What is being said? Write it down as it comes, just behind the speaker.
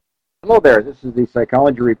Hello there, this is the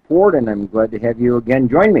Psychology Report, and I'm glad to have you again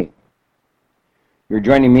join me. You're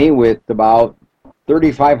joining me with about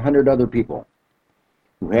 3,500 other people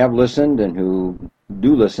who have listened and who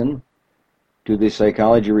do listen to the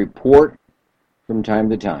Psychology Report from time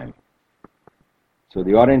to time. So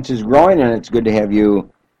the audience is growing, and it's good to have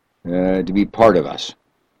you to be part of us.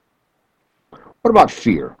 What about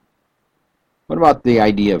fear? What about the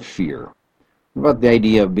idea of fear? What about the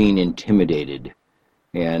idea of being intimidated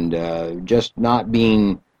and just not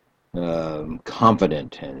being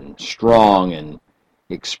confident and strong and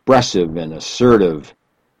expressive and assertive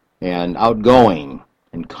and outgoing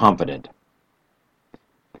and confident?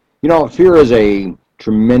 You know, fear is a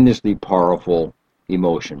tremendously powerful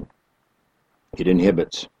emotion. It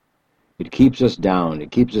inhibits. It keeps us down.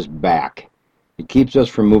 It keeps us back. It keeps us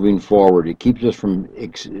from moving forward. It keeps us from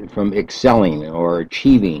excelling or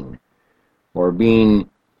achieving or being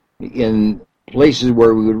in places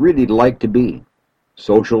where we would really like to be,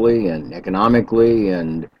 socially and economically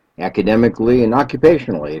and academically and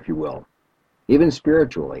occupationally, if you will, even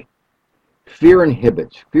spiritually. Fear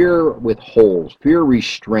inhibits. Fear withholds. Fear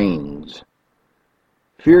restrains.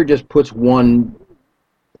 Fear just puts one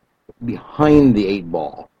behind the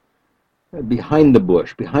 8-ball, behind the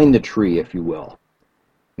bush, behind the tree, if you will,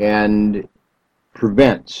 and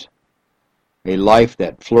prevents a life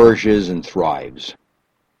that flourishes and thrives.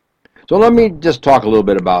 So let me just talk a little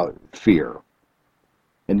bit about fear.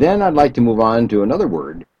 And then I'd like to move on to another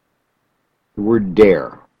word, the word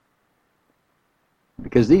dare.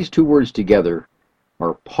 Because these two words together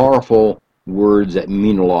are powerful words that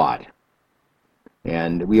mean a lot.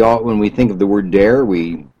 And when we think of the word dare,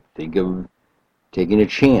 we think of taking a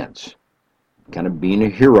chance, kind of being a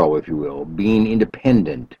hero, if you will, being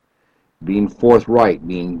independent, being forthright,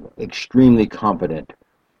 being extremely confident,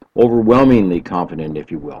 overwhelmingly confident,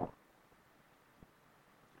 if you will.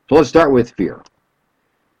 So let's start with fear.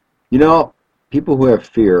 You know, people who have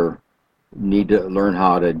fear need to learn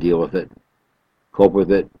how to deal with it, cope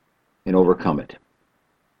with it, and overcome it.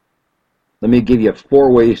 Let me give you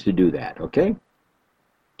 4 ways to do that, okay?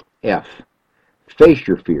 F, face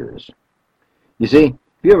your fears. You see, if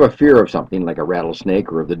you have a fear of something like a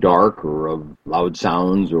rattlesnake or of the dark or of loud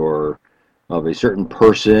sounds or of a certain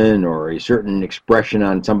person or a certain expression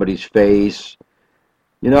on somebody's face,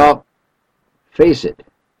 you know, face it.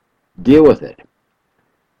 Deal with it.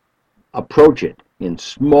 Approach it in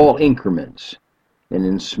small increments and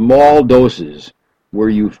in small doses where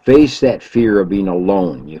you face that fear of being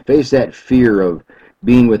alone. You face that fear of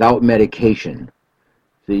being without medication.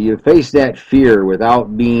 So you face that fear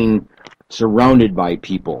without being surrounded by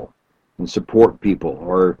people and support people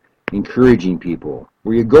or encouraging people,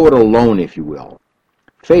 where you go it alone, if you will.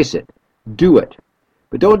 Face it. Do it.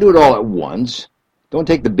 But don't do it all at once. Don't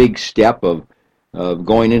take the big step of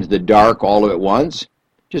going into the dark all at once.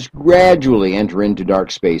 Just gradually enter into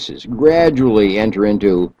dark spaces. Gradually enter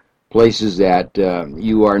into places that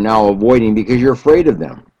you are now avoiding because you're afraid of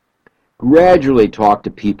them. Gradually talk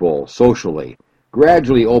to people socially.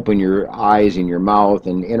 Gradually open your eyes and your mouth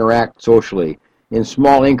and interact socially in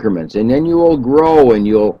small increments. And then you will grow and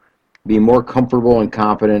you'll be more comfortable and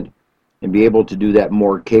confident and be able to do that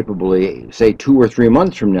more capably, say 2 or 3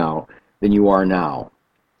 months from now, than you are now.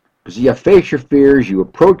 Because you face your fears, you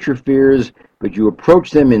approach your fears, but you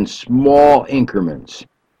approach them in small increments.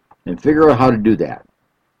 And figure out how to do that.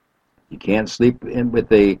 You can't sleep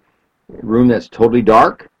with a room that's totally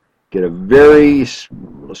dark. Get a very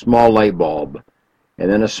small light bulb,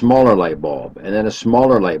 and then a smaller light bulb, and then a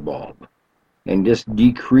smaller light bulb. And just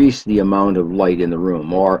decrease the amount of light in the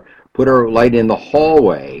room. Or put a light in the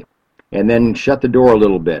hallway, and then shut the door a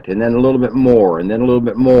little bit, and then a little bit more, and then a little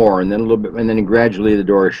bit more, and then a little bit, and then gradually the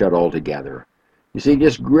door is shut altogether. You see,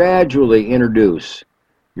 just gradually introduce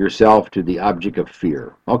yourself to the object of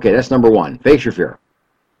fear. Okay, that's number 1. Face your fear.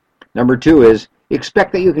 Number 2 is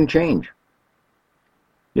expect that you can change.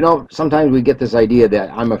 You know, sometimes we get this idea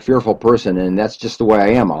that I'm a fearful person and that's just the way I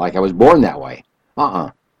am, like I was born that way.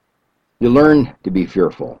 You learn to be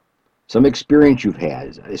fearful. Some experience you've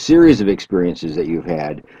had, a series of experiences that you've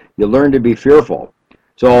had, you learn to be fearful.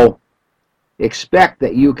 So expect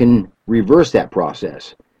that you can reverse that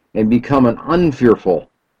process and become an unfearful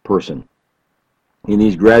person in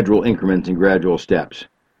these gradual increments and gradual steps.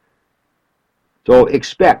 So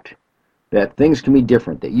expect that things can be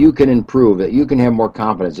different, that you can improve, that you can have more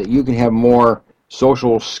confidence, that you can have more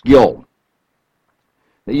social skill,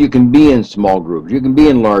 that you can be in small groups, you can be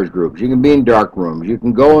in large groups, you can be in dark rooms, you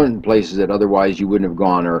can go in places that otherwise you wouldn't have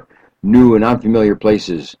gone, or new and unfamiliar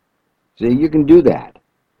places. See, you can do that.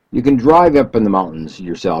 You can drive up in the mountains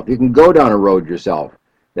yourself. You can go down a road yourself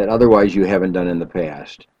that otherwise you haven't done in the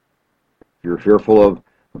past. If you're fearful of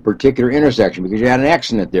a particular intersection because you had an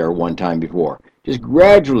accident there one time before, just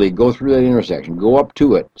gradually go through that intersection, go up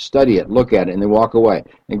to it, study it, look at it, and then walk away,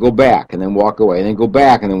 and go back, and then walk away, and then go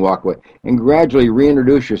back, and then walk away, and gradually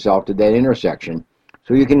reintroduce yourself to that intersection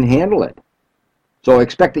so you can handle it. So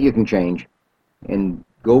expect that you can change, and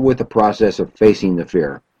go with the process of facing the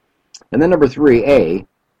fear. And then number 3, A,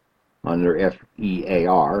 under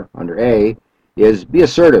F.E.A.R, under A, is be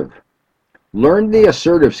assertive. Learn the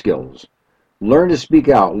assertive skills. Learn to speak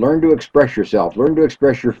out. Learn to express yourself. Learn to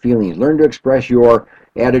express your feelings. Learn to express your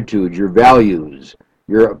attitudes, your values,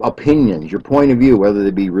 your opinions, your point of view, whether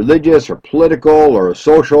they be religious or political or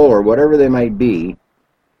social or whatever they might be.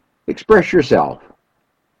 Express yourself.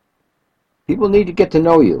 People need to get to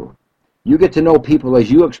know you. You get to know people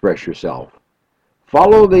as you express yourself.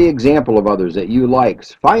 Follow the example of others that you like.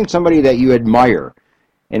 Find somebody that you admire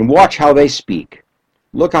and watch how they speak.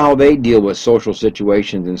 Look how they deal with social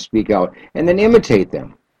situations and speak out, and then imitate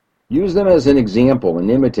them. Use them as an example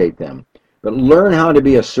and imitate them. But learn how to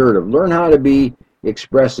be assertive. Learn how to be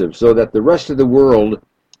expressive so that the rest of the world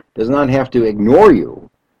does not have to ignore you,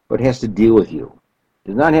 but has to deal with you.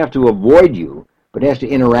 Does not have to avoid you, but has to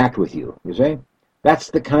interact with you. You see?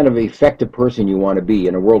 That's the kind of effective person you want to be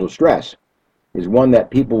in a world of stress, is one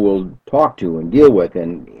that people will talk to and deal with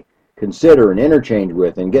and consider and interchange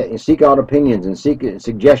with and seek out opinions and seek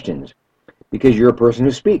suggestions, because you're a person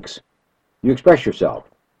who speaks. You express yourself.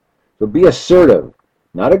 So be assertive,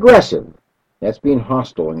 not aggressive. That's being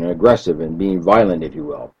hostile and aggressive and being violent, if you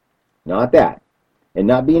will. Not that. And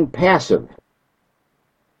not being passive.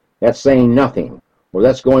 That's saying nothing. Or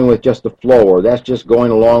that's going with just the flow. Or that's just going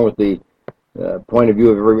along with the point of view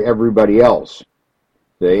of everybody else.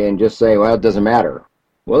 See? And just say, well, it doesn't matter.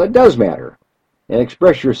 Well, it does matter. And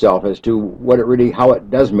express yourself as to how it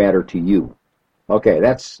does matter to you. Okay,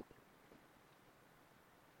 that's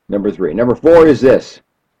number 3. Number 4 is this,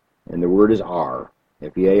 and the word is R,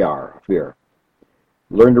 F.E.A.R, fear.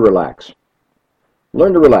 Learn to relax.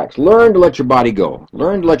 Learn to relax. Learn to let your body go.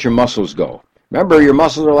 Learn to let your muscles go. Remember, your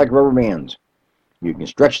muscles are like rubber bands. You can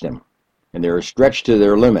stretch them, and they're stretched to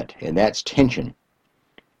their limit, and that's tension.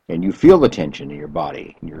 And you feel the tension in your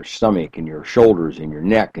body, in your stomach, in your shoulders, in your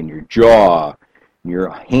neck, in your jaw,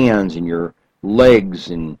 your hands and your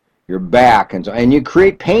legs and your back, and you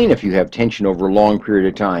create pain if you have tension over a long period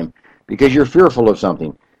of time because you're fearful of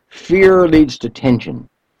something. Fear leads to tension.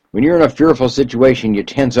 When you're in a fearful situation, you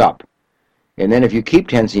tense up, and then if you keep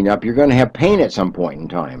tensing up, you're going to have pain at some point in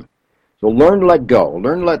time. So learn to let go.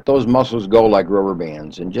 Learn to let those muscles go like rubber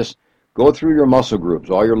bands, and just go through your muscle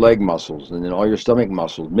groups, all your leg muscles, and then all your stomach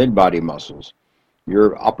muscles, mid-body muscles,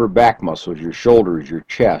 your upper back muscles, your shoulders, your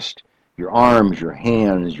chest, your arms, your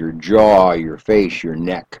hands, your jaw, your face, your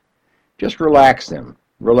neck. Just relax them.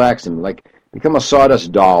 Relax them. Like, become a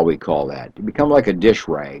sawdust doll, we call that. You become like a dish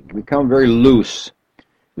rag. You become very loose.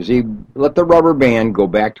 You see, let the rubber band go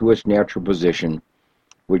back to its natural position,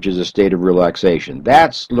 which is a state of relaxation.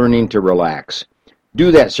 That's learning to relax.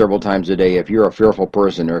 Do that several times a day if you're a fearful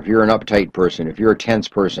person, or if you're an uptight person, if you're a tense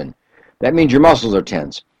person. That means your muscles are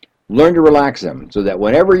tense. Learn to relax them so that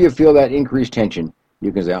whenever you feel that increased tension,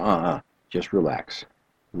 you can say, just relax.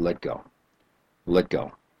 Let go. Let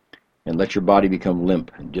go. And let your body become limp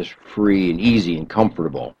and just free and easy and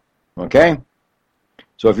comfortable. Okay?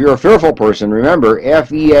 So if you're a fearful person, remember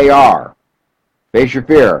F.E.A.R. Face your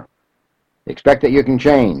fear. Expect that you can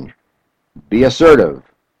change. Be assertive.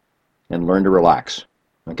 And learn to relax.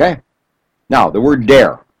 Okay? Now, the word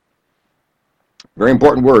dare. Very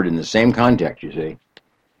important word in the same context, you see.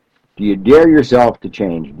 Do you dare yourself to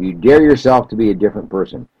change? Do you dare yourself to be a different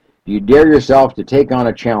person? Do you dare yourself to take on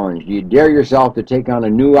a challenge? Do you dare yourself to take on a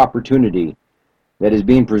new opportunity that is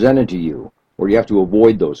being presented to you? Or do you have to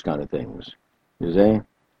avoid those kind of things? You see?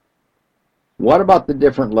 What about the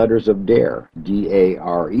different letters of DARE?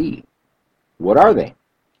 D.A.R.E. What are they?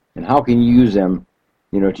 And how can you use them,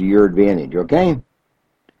 to your advantage, okay?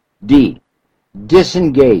 D.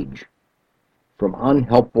 Disengage from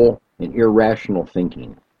unhelpful and irrational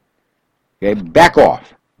thinking. Okay, back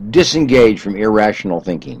off. Disengage from irrational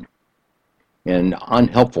thinking and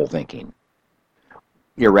unhelpful thinking.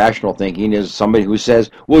 Irrational thinking is somebody who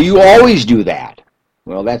says, well, you always do that.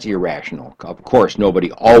 Well, that's irrational. Of course,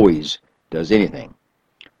 nobody always does anything.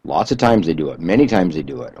 Lots of times they do it. Many times they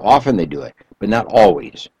do it. Often they do it, but not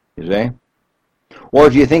always. You see? Or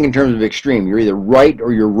if you think in terms of extreme, you're either right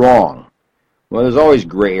or you're wrong. Well, there's always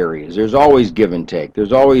gray areas. There's always give and take.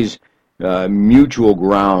 There's always mutual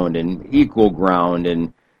ground and equal ground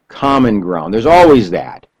and common ground. There's always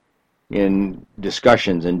that in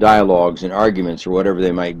discussions and dialogues and arguments or whatever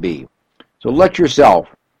they might be. So let yourself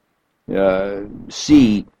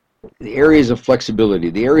see the areas of flexibility,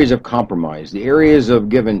 the areas of compromise, the areas of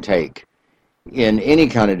give and take in any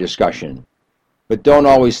kind of discussion. But don't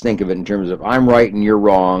always think of it in terms of I'm right and you're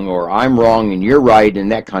wrong, or I'm wrong and you're right,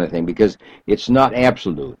 and that kind of thing, because it's not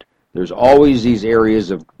absolute. There's always these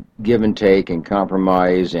areas of give and take and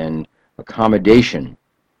compromise and accommodation,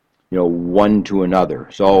 one to another.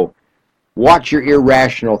 So watch your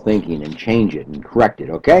irrational thinking and change it and correct it,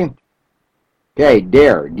 okay? Okay,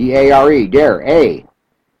 D.A.R.E, D-A-R-E, D.A.R.E, A.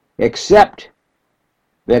 Accept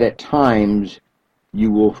that at times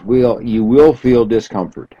you will feel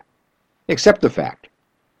discomfort. Accept the fact.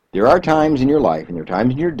 There are times in your life, and there are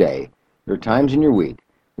times in your day, there are times in your week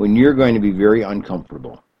when you're going to be very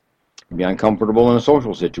uncomfortable. You'll be uncomfortable in a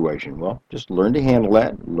social situation. Well, just learn to handle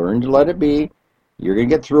that. Learn to let it be. You're going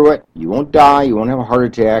to get through it. You won't die. You won't have a heart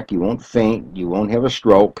attack. You won't faint. You won't have a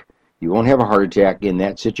stroke. You won't have a heart attack in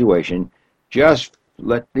that situation. Just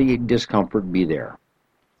let the discomfort be there.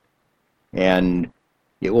 And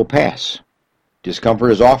it will pass.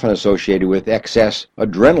 Discomfort is often associated with excess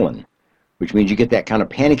adrenaline, which means you get that kind of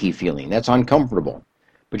panicky feeling. That's uncomfortable.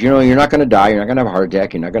 But you're not going to die. You're not going to have a heart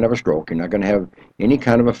attack. You're not going to have a stroke. You're not going to have any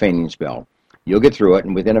kind of a fainting spell. You'll get through it,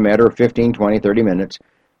 and within a matter of 15, 20, 30 minutes,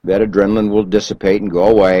 that adrenaline will dissipate and go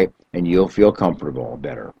away, and you'll feel comfortable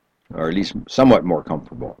better, or at least somewhat more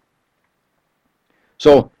comfortable.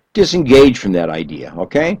 So disengage from that idea,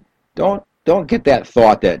 okay? Don't get that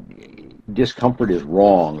thought that discomfort is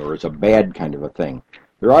wrong or it's a bad kind of a thing.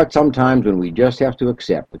 There are some times when we just have to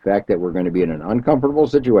accept the fact that we're going to be in an uncomfortable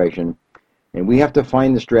situation, and we have to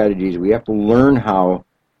find the strategies. We have to learn how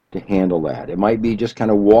to handle that. It might be just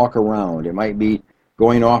kind of walk around. It might be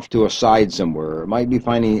going off to a side somewhere. It might be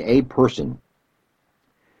finding a person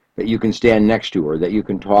that you can stand next to or that you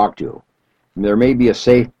can talk to. And there may be a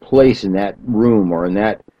safe place in that room or in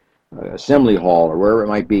that assembly hall or wherever it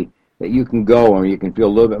might be that you can go and you can feel a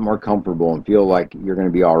little bit more comfortable and feel like you're going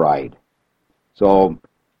to be all right. So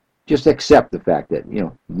just accept the fact that,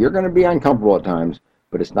 you're going to be uncomfortable at times,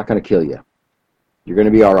 but it's not going to kill you. You're going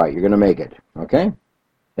to be all right. You're going to make it. Okay?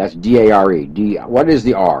 That's D-A.R.E. What is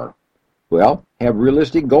the R? Well, have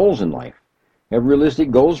realistic goals in life. Have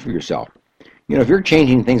realistic goals for yourself. If you're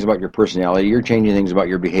changing things about your personality, you're changing things about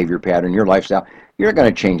your behavior pattern, your lifestyle, you're not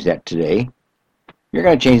going to change that today. You're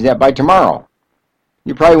going to change that by tomorrow.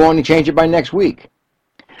 You probably won't change it by next week.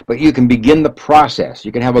 But you can begin the process.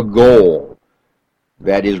 You can have a goal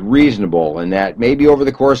that is reasonable and that maybe over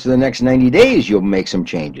the course of the next 90 days you'll make some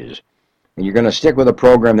changes. And you're going to stick with a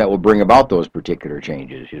program that will bring about those particular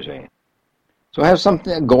changes, you see. So have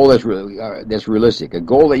a goal that's realistic, a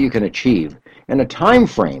goal that you can achieve, and a time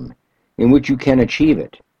frame in which you can achieve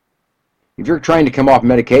it. If you're trying to come off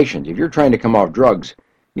medications, if you're trying to come off drugs,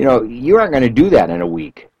 you aren't going to do that in a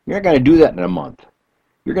week. You're not going to do that in a month.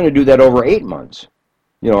 You're going to do that over 8 months,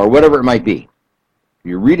 or whatever it might be. If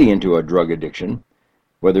you're really into a drug addiction,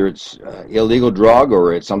 whether it's illegal drug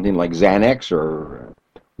or it's something like Xanax or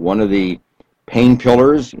one of the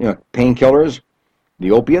painkillers,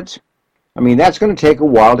 the opiates, that's going to take a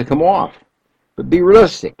while to come off. But be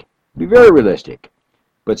realistic. Be very realistic.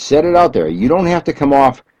 But set it out there. You don't have to come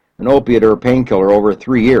off an opiate or a painkiller over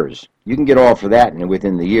 3 years. You can get off of that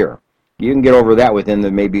within the year. You can get over that within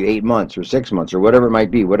the maybe 8 months or 6 months or whatever it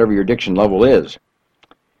might be, whatever your addiction level is.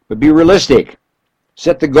 But be realistic.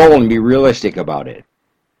 Set the goal and be realistic about it.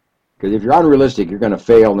 Because if you're unrealistic, you're going to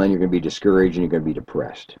fail, and then you're going to be discouraged and you're going to be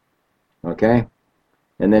depressed. Okay?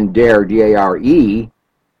 And then D.A.R.E, D-A-R-E,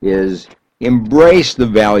 is embrace the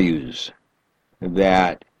values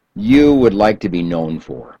that you would like to be known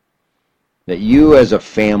for. That you as a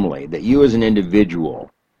family, that you as an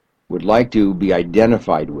individual would like to be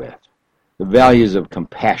identified with. The values of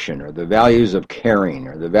compassion, or the values of caring,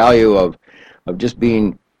 or the value of just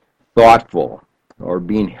being thoughtful or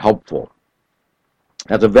being helpful.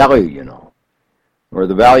 That's a value, Or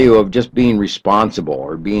the value of just being responsible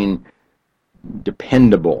or being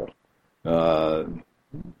dependable.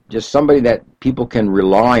 Just somebody that people can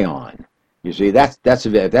rely on. You see, that's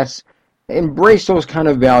embrace those kind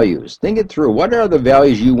of values. Think it through. What are the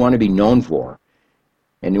values you want to be known for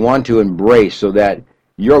and you want to embrace so that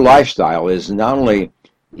your lifestyle is not only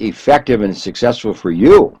effective and successful for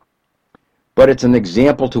you, but it's an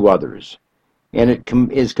example to others, and it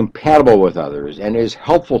is compatible with others, and is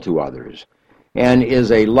helpful to others, and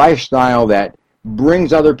is a lifestyle that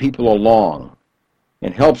brings other people along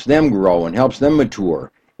and helps them grow and helps them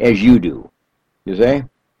mature as you do. You see?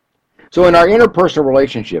 So in our interpersonal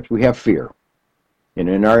relationships, we have fear. And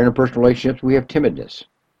in our interpersonal relationships, we have timidness.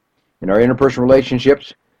 In our interpersonal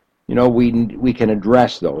relationships, we can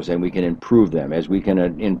address those and we can improve them as we can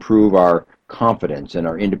improve our confidence and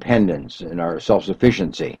our independence and our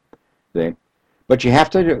self-sufficiency. See? But you have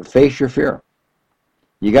to face your fear.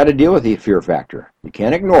 You got to deal with the fear factor. You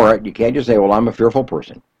can't ignore it. You can't just say, well, I'm a fearful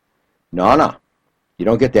person. No, no. You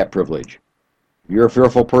don't get that privilege. If you're a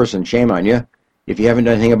fearful person, shame on you if you haven't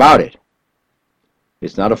done anything about it.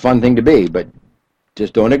 It's not a fun thing to be, but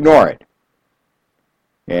just don't ignore it.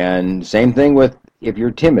 And same thing with if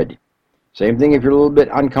you're timid. Same thing if you're a little bit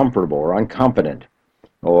uncomfortable or incompetent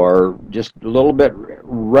or just a little bit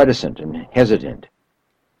reticent and hesitant.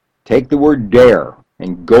 Take the word dare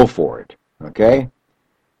and go for it, okay?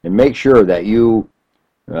 And make sure that you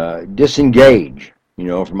disengage,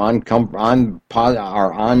 from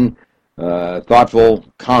thoughtful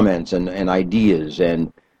comments and ideas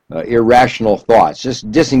and irrational thoughts.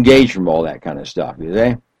 Just disengage from all that kind of stuff, you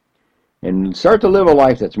see? And start to live a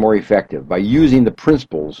life that's more effective by using the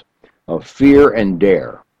principles of fear and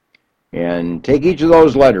dare. And take each of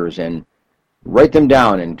those letters and write them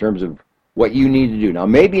down in terms of what you need to do. Now,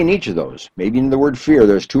 maybe in each of those, maybe in the word fear,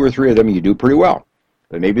 there's 2 or 3 of them you do pretty well.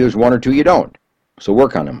 But maybe there's 1 or 2 you don't. So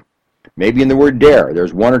work on them. Maybe in the word dare,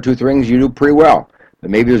 there's 1 or 2 things you do pretty well.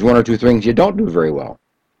 But maybe there's 1 or 2 things you don't do very well.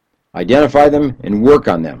 Identify them and work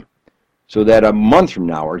on them so that a month from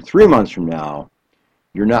now or 3 months from now,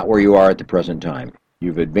 you're not where you are at the present time.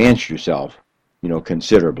 You've advanced yourself,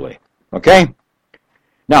 considerably. Okay?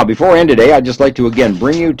 Now, before I end today, I'd just like to again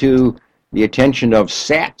bring you to the attention of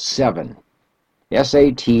SAT-7.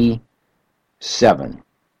 SAT-7.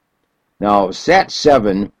 Now,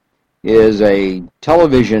 SAT-7 is a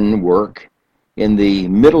television work in the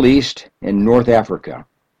Middle East and North Africa.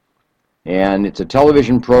 And it's a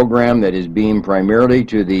television program that is beamed primarily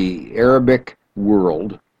to the Arabic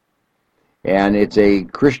world. And it's a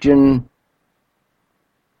Christian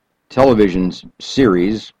television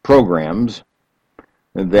series, programs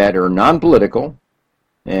that are non-political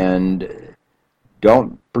and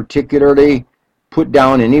don't particularly put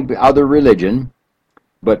down any other religion,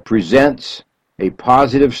 but presents a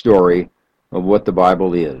positive story of what the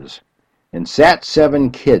Bible is. And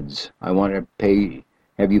SAT-7 Kids, I want to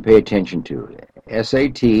have you pay attention to.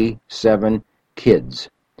 SAT-7 Kids.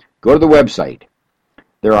 Go to the website.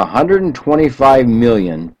 There are 125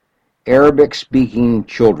 million Arabic-speaking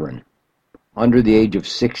children under the age of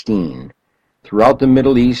 16 throughout the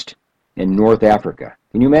Middle East and North Africa.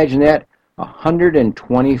 Can you imagine that?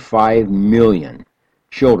 125 million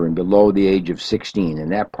children below the age of 16 in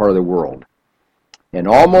that part of the world. And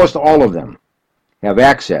almost all of them have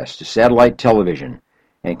access to satellite television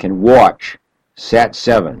and can watch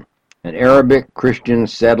SAT-7, an Arabic Christian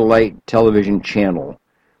satellite television channel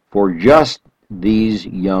for just these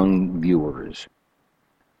young viewers.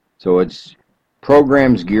 So it's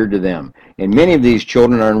programs geared to them. And many of these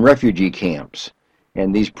children are in refugee camps.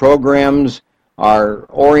 And these programs are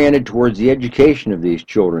oriented towards the education of these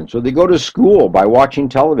children. So they go to school by watching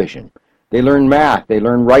television. They learn math, they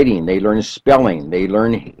learn writing, they learn spelling, they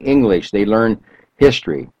learn English, they learn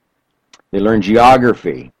history, they learn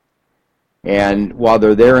geography. And while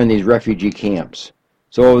they're there in these refugee camps.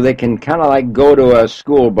 So they can kind of like go to a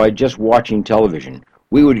school by just watching television.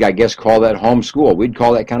 We would, I guess, call that homeschool. We'd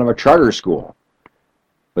call that kind of a charter school.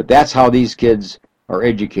 But that's how these kids are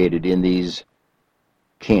educated in these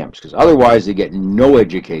camps, because otherwise they get no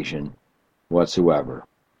education whatsoever.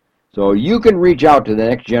 So you can reach out to the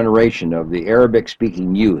next generation of the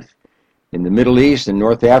Arabic-speaking youth in the Middle East and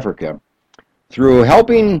North Africa through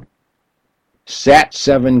helping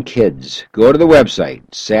SAT-7 Kids. Go to the website,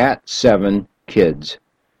 SAT-7 Kids.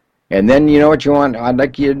 And then you know what you want? I'd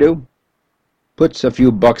like you to do? Put a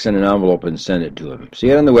few bucks in an envelope and send it to them. See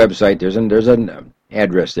it on the website. There's an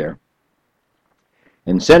address there.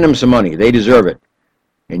 And send them some money. They deserve it.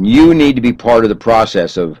 And you need to be part of the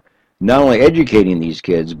process of not only educating these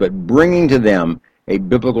kids, but bringing to them a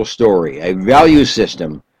biblical story, a value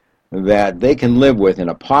system that they can live with in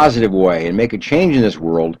a positive way and make a change in this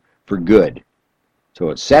world for good. So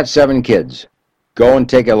it's SAT-7 Kids. Go and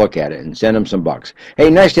take a look at it and send them some bucks. Hey,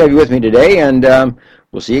 nice to have you with me today, and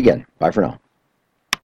we'll see you again. Bye for now.